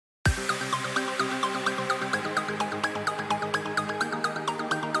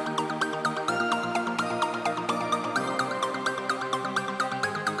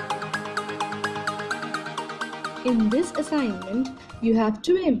In this assignment, you have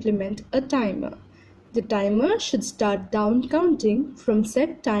to implement a timer. The timer should start down counting from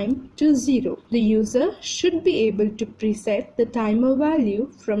set time to 0. The user should be able to preset the timer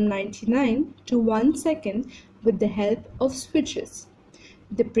value from 99 to 1 second with the help of switches.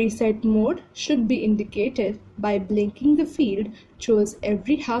 The preset mode should be indicated by blinking the field chose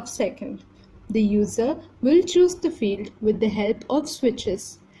every half second. The user will choose the field with the help of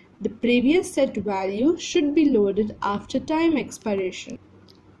switches. The previous set value should be loaded after time expiration.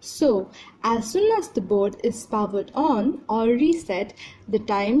 So, as soon as the board is powered on or reset, the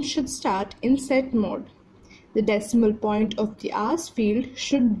time should start in set mode. The decimal point of the hours field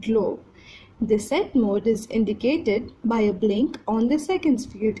should glow. The set mode is indicated by a blink on the seconds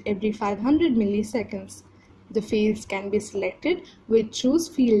field every 500 milliseconds. The fields can be selected with choose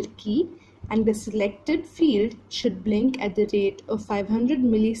field key, and the selected field should blink at the rate of 500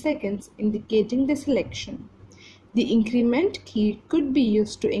 milliseconds, indicating the selection. The increment key could be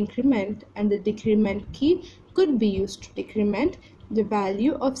used to increment, and the decrement key could be used to decrement the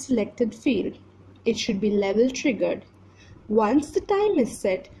value of selected field. It should be level triggered. Once the time is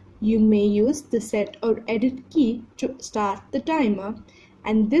set, you may use the set or edit key to start the timer,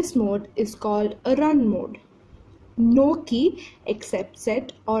 and this mode is called a run mode. No key except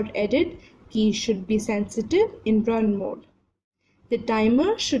set or edit key should be sensitive in run mode. The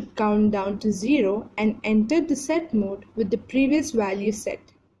timer should count down to 0 and enter the set mode with the previous value set.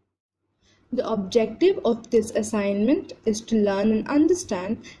 The objective of this assignment is to learn and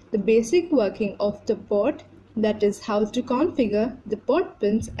understand the basic working of the port, that is how to configure the port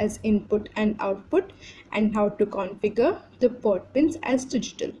pins as input and output, and how to configure the port pins as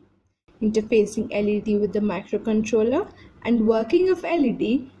digital, interfacing LED with the microcontroller, and working of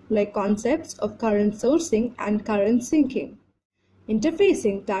LED like concepts of current sourcing and current sinking.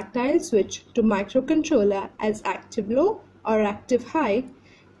 Interfacing tactile switch to microcontroller as active low or active high,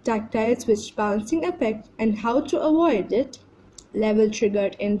 tactile switch bouncing effect and how to avoid it, level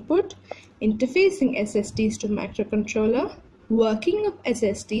triggered input, interfacing SSDs to microcontroller, working of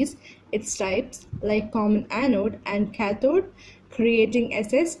SSDs, its types like common anode and cathode, creating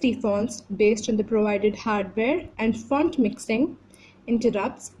SSD fonts based on the provided hardware and font mixing,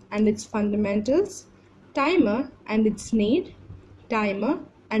 interrupts and its fundamentals, timer and its need, timer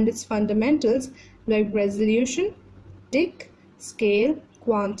and its fundamentals like resolution, tick, scale,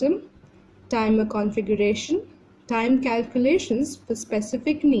 quantum, timer configuration, time calculations for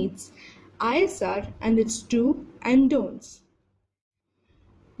specific needs, ISR and its do and don'ts.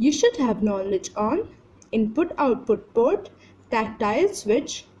 You should have knowledge on input-output port, tactile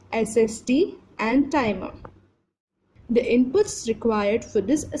switch, SSD and timer. The inputs required for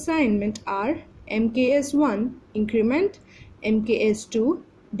this assignment are MKS1 increment, MKS2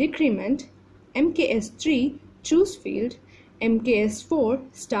 decrement, MKS3 choose field, MKS4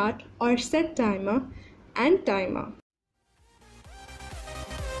 start or set timer, and timer.